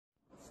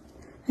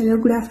Hello,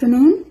 good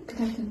afternoon.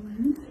 Good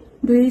afternoon.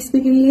 Do you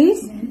speak English?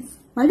 Yes.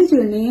 What is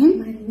your name?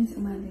 My name is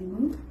Uma.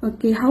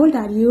 Okay, how old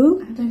are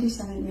you? I'm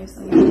 27 years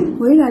old.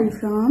 Where are you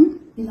from?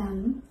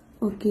 Ilan.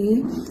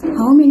 Okay.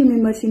 How many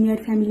members in your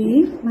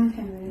family? My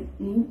family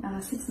name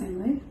 6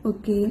 members.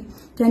 Okay.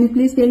 Can you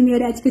please tell me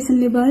your education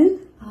level?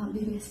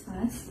 BBS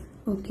pass.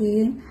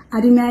 Okay.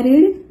 Are you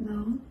married?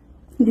 No.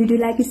 Did you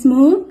like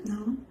smoke?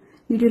 No.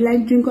 Did you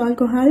like drink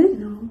alcohol?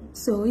 No.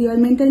 So you are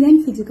mentally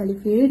and physically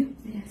fit?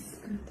 Yes.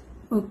 Good.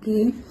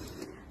 Okay.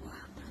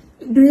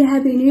 Do you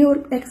have any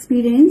work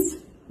experience?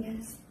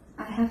 Yes.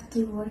 I have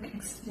to work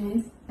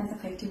experience as a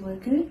factory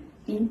worker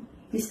in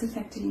biscuit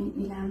factory in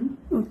Ilan.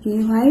 Okay.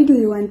 Why do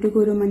you want to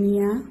go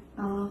Romania?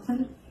 For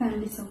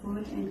family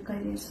support and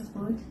career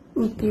support.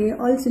 Okay.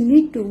 Also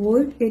need to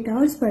work 8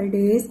 hours per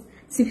day,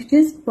 6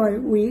 days per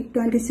week,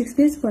 26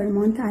 days per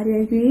month. Are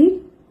you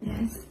agree?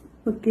 Yes.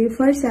 Okay.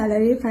 For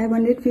salary,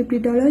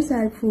 $550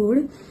 are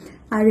food.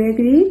 Are you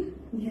agree?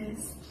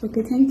 Yes.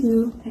 Okay. Thank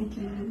you. Thank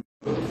you.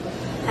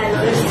 Hello,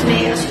 it's me,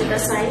 Ashwita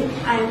Sai.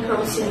 I am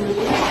from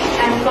Singapore.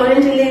 I am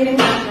currently living in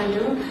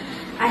Kathmandu.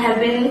 I have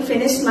been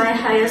finished my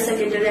higher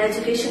secondary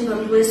education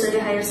from Study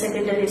Higher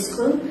Secondary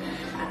School.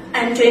 I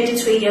am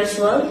 23 years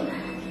old,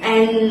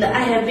 and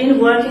I have been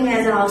working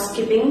as a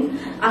housekeeping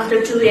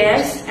after 2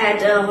 years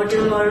at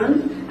Hotel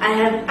Maroon.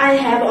 I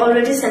have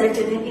already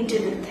selected an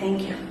interview.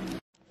 Thank you.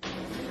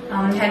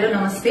 Hello,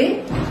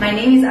 namaste. My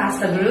name is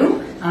Asta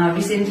Guru.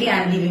 Recently,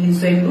 I am living in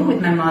Swayambhu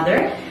with my mother,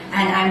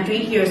 and I am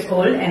 20 years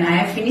old, and I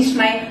have finished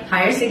my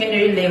higher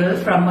secondary level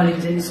from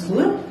Holy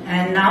School,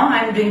 and now I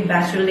am doing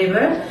bachelor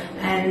level.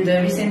 And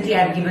recently,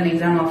 I have given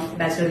exam of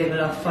bachelor level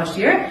of first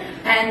year.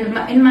 And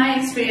in my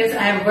experience,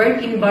 I have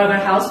worked in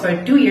Burger House for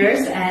 2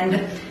 years, and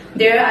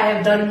there I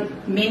have done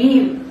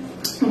many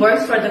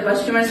works for the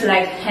customers,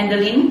 like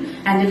handling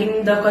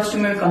the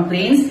customer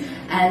complaints,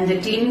 and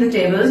cleaning the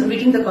tables,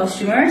 greeting the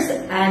customers,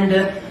 and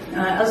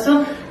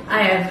also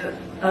I have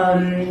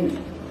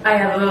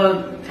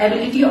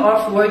ability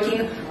of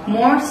working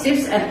more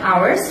shifts and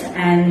hours,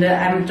 and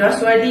I'm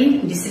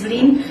trustworthy,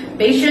 disciplined,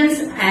 patient,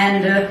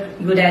 and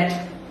good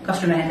at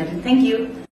customer handling. Thank you.